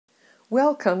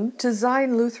Welcome to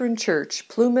Zion Lutheran Church,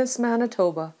 Plumas,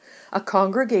 Manitoba, a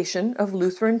congregation of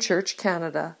Lutheran Church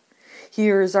Canada.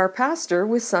 Here is our pastor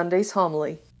with Sunday's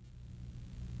homily.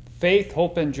 Faith,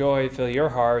 hope, and joy fill your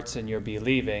hearts and your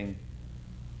believing.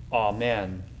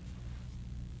 Amen.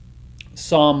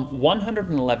 Psalm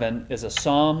 111 is a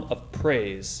psalm of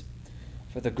praise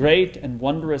for the great and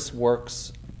wondrous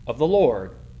works of the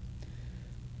Lord.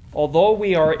 Although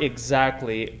we are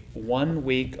exactly 1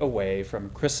 week away from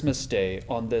Christmas Day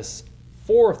on this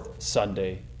fourth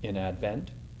Sunday in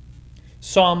Advent,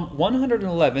 Psalm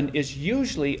 111 is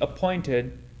usually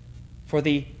appointed for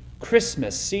the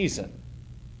Christmas season,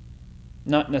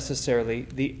 not necessarily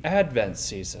the Advent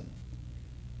season.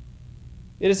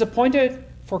 It is appointed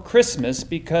for Christmas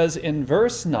because in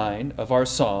verse 9 of our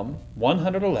Psalm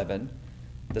 111,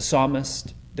 the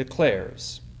psalmist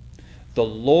declares, "The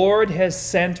Lord has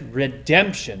sent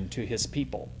redemption to his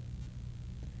people."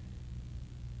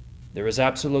 There is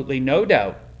absolutely no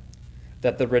doubt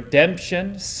that the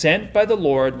redemption sent by the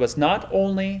Lord was not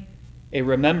only a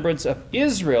remembrance of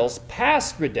Israel's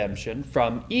past redemption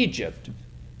from Egypt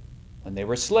when they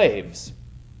were slaves,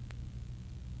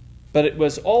 but it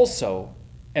was also,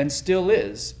 and still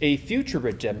is, a future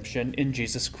redemption in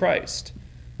Jesus Christ,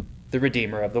 the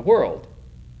Redeemer of the world.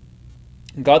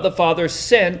 God the Father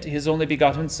sent his only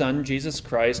begotten Son, Jesus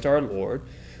Christ our Lord,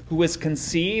 who was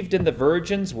conceived in the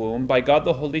Virgin's womb by God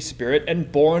the Holy Spirit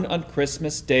and born on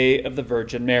Christmas Day of the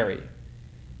Virgin Mary,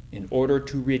 in order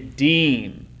to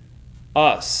redeem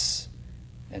us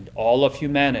and all of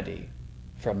humanity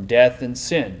from death and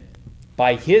sin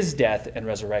by his death and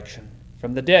resurrection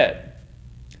from the dead.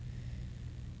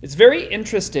 It's very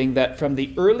interesting that from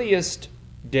the earliest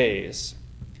days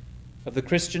of the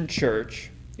Christian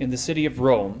Church in the city of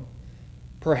Rome,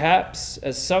 perhaps,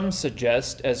 as some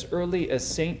suggest, as early as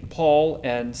St. Paul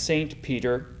and St.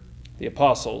 Peter, the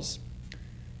apostles,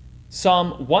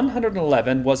 Psalm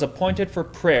 111 was appointed for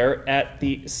prayer at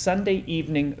the Sunday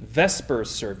evening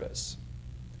Vespers service.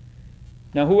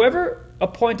 Now, whoever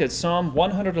appointed Psalm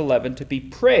 111 to be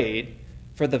prayed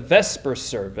for the Vesper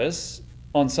service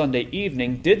on Sunday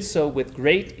evening did so with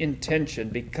great intention,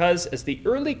 because as the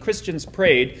early Christians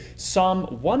prayed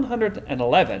Psalm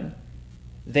 111,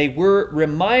 they were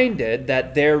reminded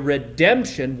that their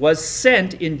redemption was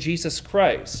sent in Jesus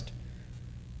Christ,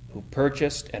 who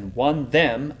purchased and won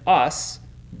them, us,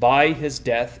 by his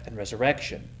death and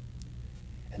resurrection.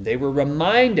 And they were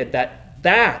reminded that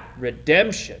that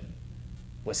redemption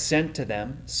was sent to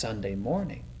them Sunday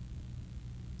morning.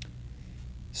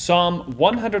 Psalm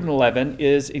 111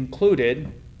 is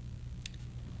included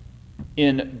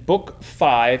in Book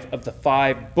 5 of the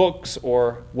 5 books,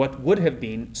 or what would have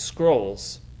been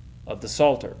scrolls, of the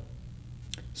Psalter.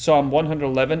 Psalm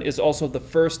 111 is also the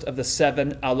first of the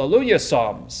 7 Alleluia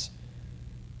Psalms,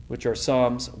 which are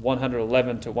Psalms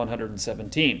 111 to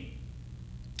 117.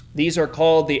 These are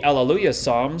called the Alleluia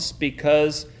Psalms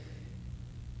because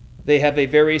they have a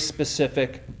very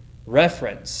specific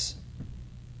reference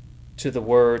to the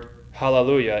word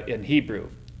hallelujah in Hebrew.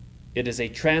 It is a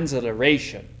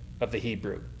transliteration of the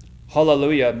Hebrew.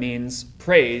 Hallelujah means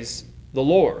praise the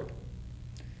Lord.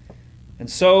 And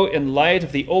so, in light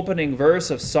of the opening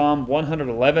verse of Psalm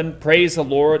 111, praise the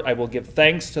Lord, I will give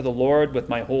thanks to the Lord with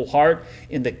my whole heart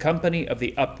in the company of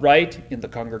the upright in the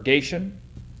congregation,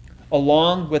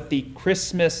 along with the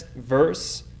Christmas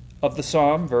verse of the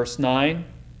psalm, verse 9,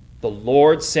 the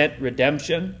Lord sent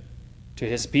redemption to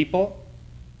his people,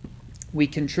 we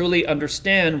can truly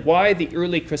understand why the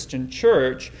early Christian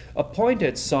church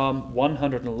appointed Psalm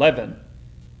 111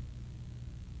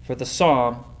 for the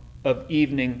psalm of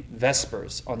evening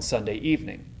vespers on Sunday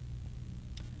evening.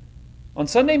 On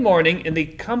Sunday morning, in the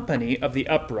company of the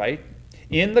upright,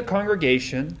 in the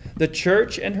congregation, the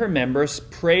church and her members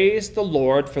praise the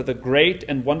Lord for the great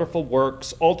and wonderful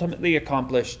works ultimately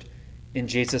accomplished in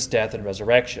Jesus' death and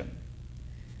resurrection.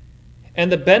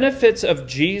 And the benefits of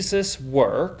Jesus'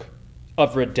 work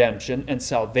of redemption and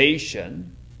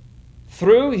salvation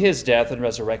through his death and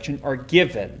resurrection are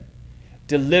given,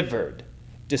 delivered,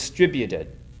 distributed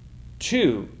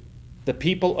to the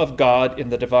people of God in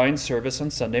the divine service on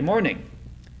Sunday morning.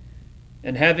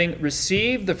 And having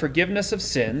received the forgiveness of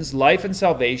sins, life and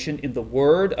salvation in the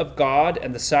Word of God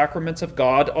and the sacraments of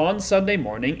God on Sunday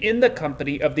morning in the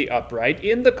company of the upright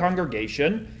in the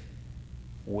congregation,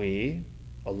 we,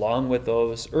 along with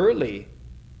those early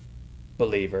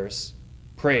believers,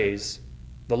 praise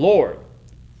the Lord.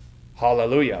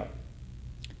 Hallelujah.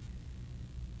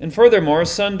 And furthermore,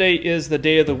 Sunday is the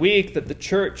day of the week that the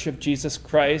Church of Jesus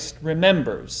Christ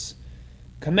remembers,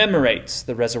 commemorates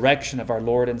the resurrection of our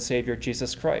Lord and Savior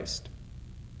Jesus Christ.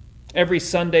 Every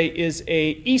Sunday is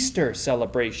a Easter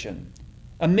celebration,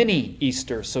 a mini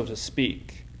Easter, so to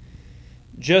speak.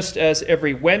 Just as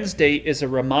every Wednesday is a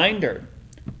reminder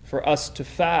for us to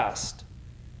fast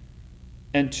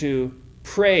and to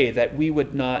pray that we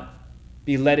would not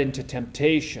be led into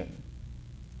temptation,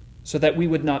 so that we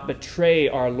would not betray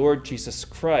our Lord Jesus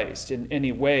Christ in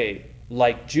any way,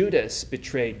 like Judas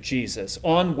betrayed Jesus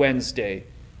on Wednesday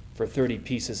for 30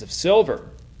 pieces of silver.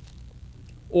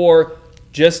 Or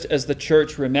just as the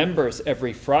church remembers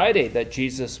every Friday that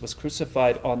Jesus was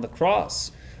crucified on the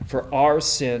cross for our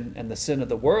sin and the sin of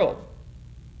the world.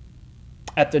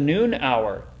 At the noon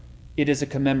hour, it is a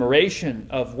commemoration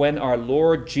of when our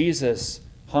Lord Jesus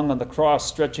hung on the cross,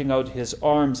 stretching out his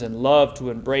arms in love to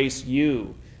embrace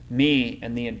you, me,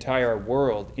 and the entire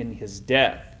world in his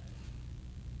death.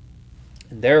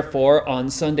 And therefore, on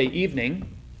Sunday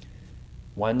evening,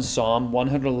 when Psalm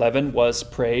 111 was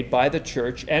prayed by the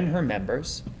church and her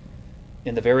members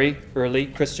in the very early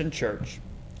Christian church,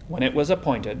 when it was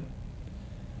appointed,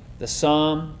 the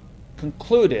psalm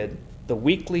concluded the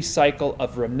weekly cycle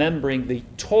of remembering the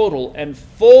total and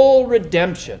full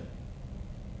redemption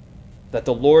that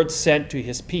the Lord sent to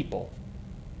his people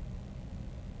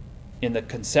in the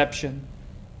conception,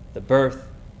 the birth,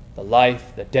 the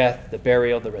life, the death, the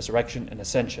burial, the resurrection, and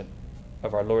ascension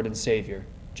of our Lord and Savior,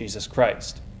 Jesus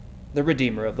Christ, the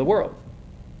Redeemer of the world.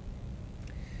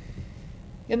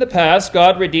 In the past,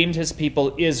 God redeemed his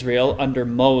people Israel under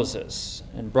Moses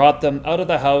and brought them out of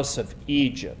the house of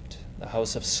Egypt, the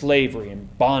house of slavery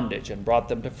and bondage, and brought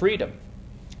them to freedom.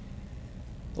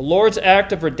 The Lord's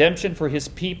act of redemption for his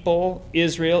people,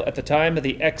 Israel, at the time of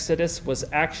the Exodus was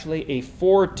actually a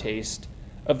foretaste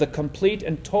of the complete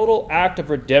and total act of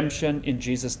redemption in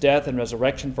Jesus' death and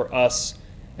resurrection for us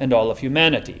and all of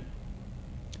humanity.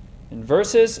 In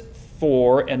verses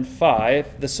 4 and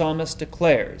 5, the psalmist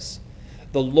declares,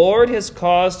 "The Lord has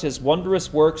caused his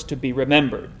wondrous works to be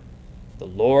remembered. The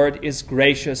Lord is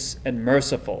gracious and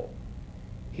merciful.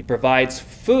 He provides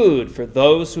food for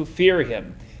those who fear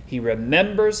him. He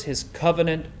remembers his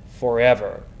covenant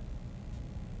forever."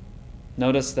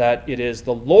 Notice that it is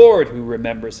the Lord who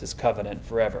remembers his covenant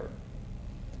forever.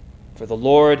 For the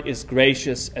Lord is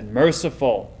gracious and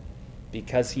merciful,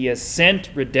 because he has sent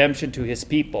redemption to his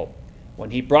people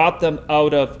when he brought them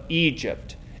out of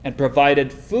Egypt and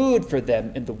provided food for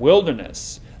them in the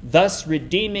wilderness, thus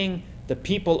redeeming the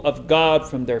people of God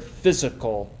from their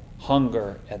physical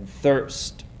hunger and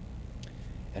thirst.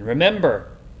 And remember,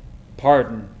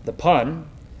 pardon the pun,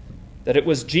 that it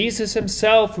was Jesus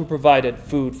himself who provided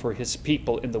food for his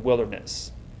people in the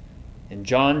wilderness. In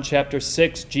John chapter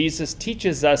 6, Jesus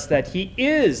teaches us that he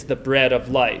is the bread of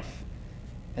life.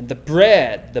 And the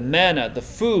bread, the manna, the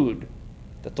food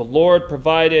that the Lord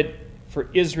provided for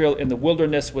Israel in the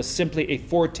wilderness was simply a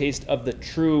foretaste of the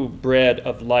true bread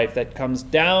of life that comes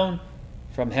down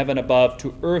from heaven above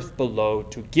to earth below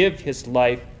to give his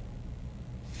life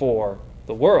for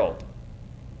the world.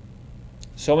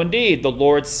 So indeed, the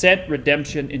Lord sent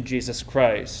redemption in Jesus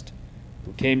Christ,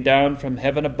 who came down from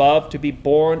heaven above to be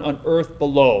born on earth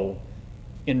below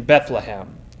in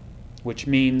Bethlehem, which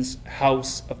means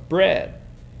house of bread.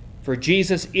 For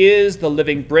Jesus is the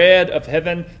living bread of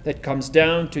heaven that comes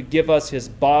down to give us his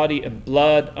body and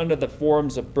blood under the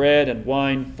forms of bread and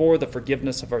wine for the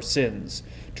forgiveness of our sins,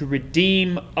 to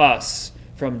redeem us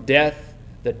from death,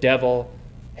 the devil,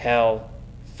 hell,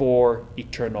 for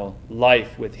eternal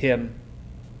life with him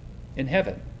in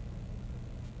heaven.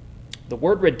 The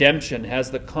word redemption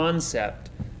has the concept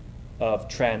of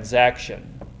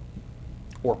transaction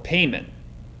or payment.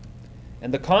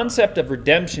 And the concept of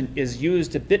redemption is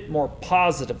used a bit more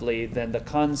positively than the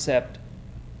concept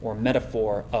or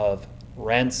metaphor of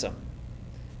ransom.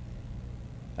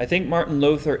 I think Martin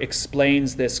Luther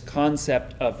explains this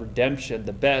concept of redemption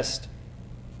the best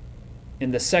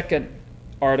in the second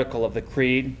article of the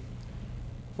Creed,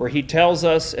 where he tells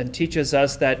us and teaches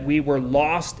us that we were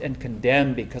lost and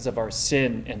condemned because of our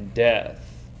sin and death.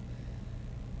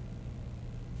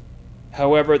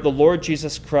 However, the Lord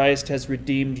Jesus Christ has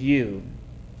redeemed you.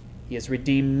 He has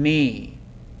redeemed me,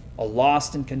 a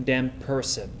lost and condemned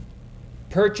person,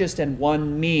 purchased and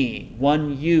won me,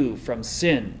 won you from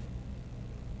sin,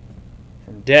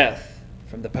 from death,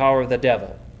 from the power of the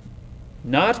devil,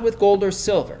 not with gold or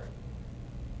silver,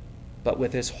 but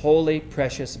with his holy,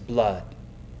 precious blood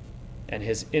and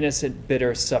his innocent,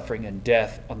 bitter suffering and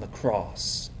death on the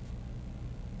cross.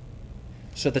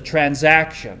 So the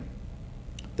transaction,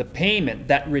 the payment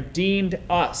that redeemed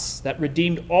us, that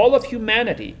redeemed all of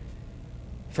humanity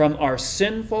from our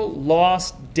sinful,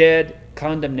 lost, dead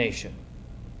condemnation,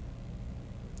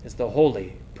 is the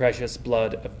holy, precious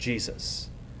blood of Jesus.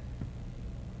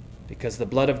 because the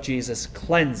blood of Jesus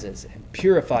cleanses and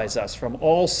purifies us from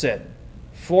all sin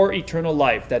for eternal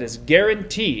life that is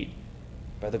guaranteed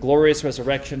by the glorious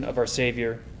resurrection of our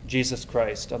Savior, Jesus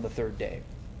Christ, on the third day.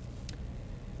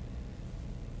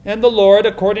 And the Lord,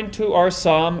 according to our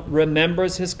psalm,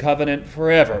 remembers his covenant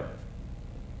forever.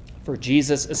 For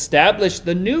Jesus established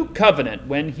the new covenant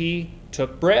when he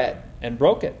took bread and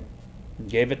broke it and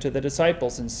gave it to the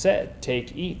disciples and said,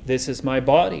 "Take, eat, this is my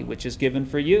body, which is given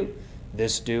for you.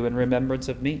 This do in remembrance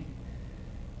of me."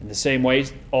 In the same way,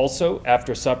 also,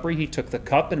 after supper, he took the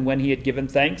cup, and when he had given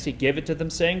thanks, he gave it to them,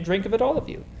 saying, "Drink of it, all of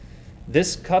you.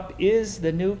 This cup is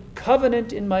the new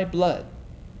covenant in my blood,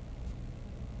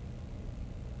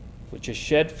 which is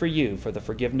shed for you for the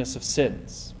forgiveness of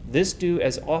sins. This do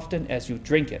as often as you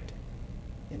drink it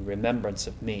in remembrance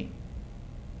of me."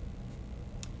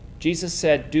 Jesus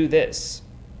said, "Do this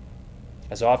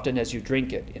as often as you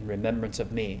drink it in remembrance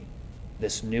of me,"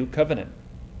 this new covenant.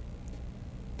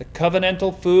 The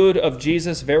covenantal food of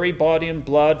Jesus' very body and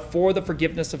blood for the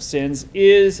forgiveness of sins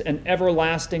is an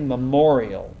everlasting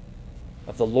memorial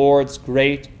of the Lord's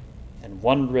great and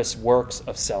wondrous works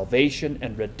of salvation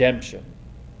and redemption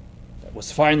that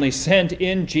was finally sent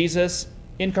in Jesus'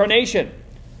 incarnation,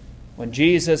 when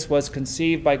Jesus was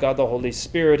conceived by God the Holy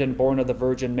Spirit and born of the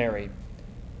Virgin Mary.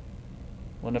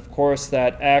 When, of course,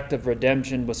 that act of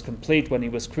redemption was complete when he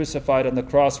was crucified on the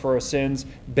cross for our sins,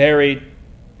 buried,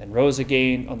 and rose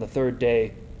again on the third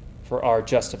day for our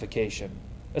justification,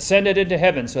 ascended into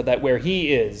heaven so that where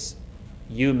he is,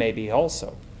 you may be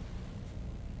also.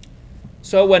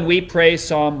 So when we pray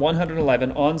Psalm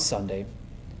 111 on Sunday,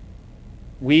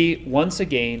 we once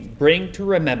again bring to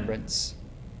remembrance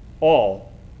all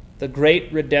the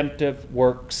great redemptive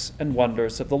works and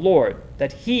wonders of the Lord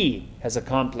that he has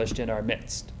accomplished in our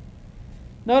midst.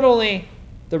 Not only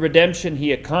the redemption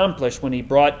he accomplished when he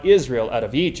brought Israel out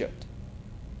of Egypt,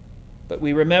 but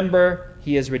we remember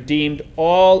he has redeemed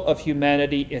all of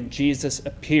humanity in Jesus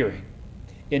appearing,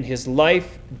 in his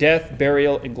life, death,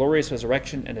 burial, and glorious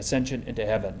resurrection and ascension into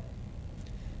heaven.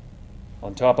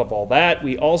 On top of all that,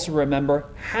 we also remember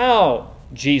how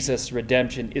Jesus'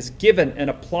 redemption is given and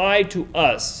applied to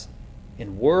us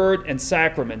in word and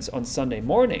sacraments on Sunday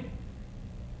morning,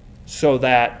 so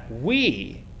that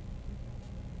we,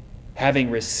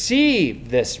 having received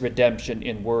this redemption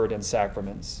in word and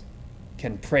sacraments,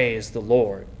 can praise the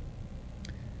Lord.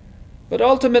 But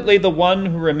ultimately, the one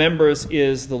who remembers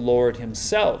is the Lord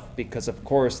himself, because, of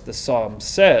course, the psalm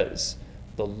says,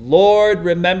 "The Lord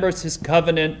remembers his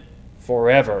covenant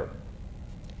forever."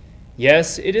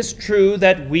 Yes, it is true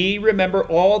that we remember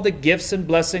all the gifts and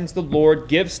blessings the Lord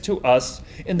gives to us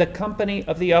in the company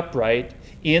of the upright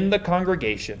in the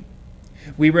congregation.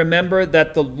 We remember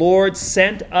that the Lord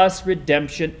sent us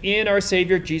redemption in our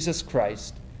Savior Jesus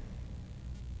Christ.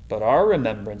 But our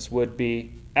remembrance would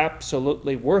be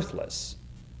absolutely worthless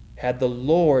had the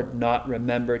Lord not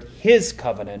remembered his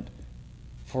covenant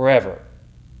forever.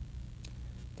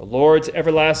 The Lord's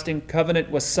everlasting covenant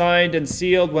was signed and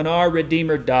sealed when our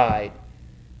Redeemer died,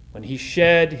 when he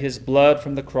shed his blood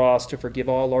from the cross to forgive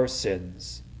all our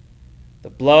sins. The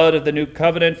blood of the new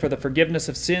covenant for the forgiveness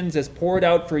of sins is poured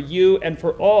out for you and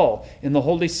for all in the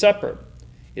Holy Supper.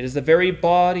 It is the very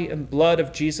body and blood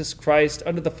of Jesus Christ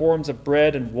under the forms of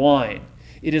bread and wine.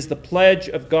 It is the pledge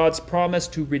of God's promise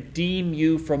to redeem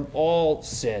you from all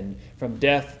sin, from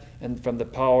death, and from the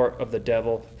power of the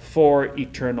devil for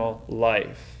eternal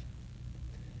life.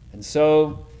 And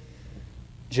so,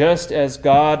 just as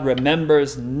God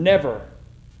remembers never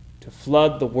to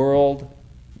flood the world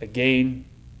again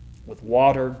with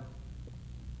water,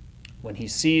 when he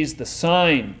sees the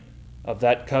sign of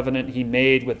that covenant he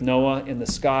made with Noah in the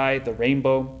sky, the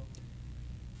rainbow,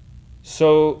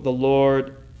 so the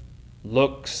Lord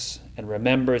looks and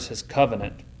remembers his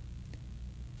covenant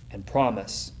and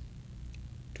promise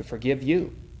to forgive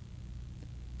you,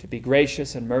 to be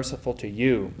gracious and merciful to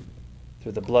you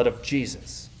through the blood of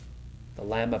Jesus, the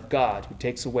Lamb of God who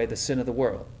takes away the sin of the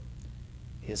world,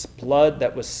 his blood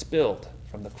that was spilled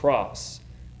from the cross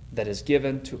that is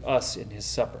given to us in his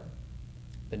supper,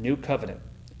 the new covenant,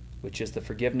 which is the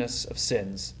forgiveness of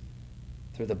sins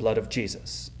through the blood of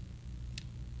Jesus.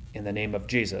 In the name of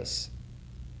Jesus,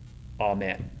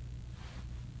 amen.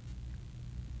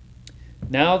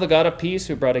 Now the God of peace,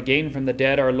 who brought again from the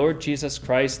dead our Lord Jesus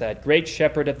Christ, that great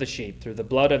shepherd of the sheep, through the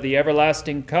blood of the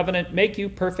everlasting covenant, make you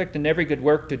perfect in every good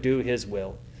work to do his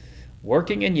will,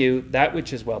 working in you that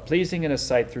which is well-pleasing in his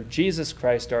sight, through Jesus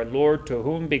Christ our Lord, to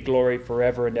whom be glory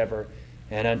forever and ever,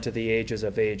 and unto the ages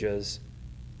of ages.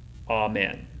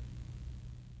 Amen.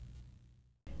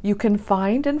 You can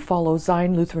find and follow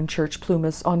Zion Lutheran Church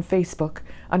Plumas on Facebook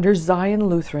under Zion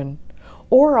Lutheran,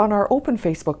 or on our open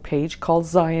Facebook page called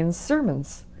Zion's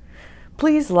Sermons.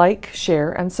 Please like,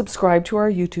 share, and subscribe to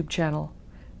our YouTube channel.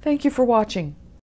 Thank you for watching.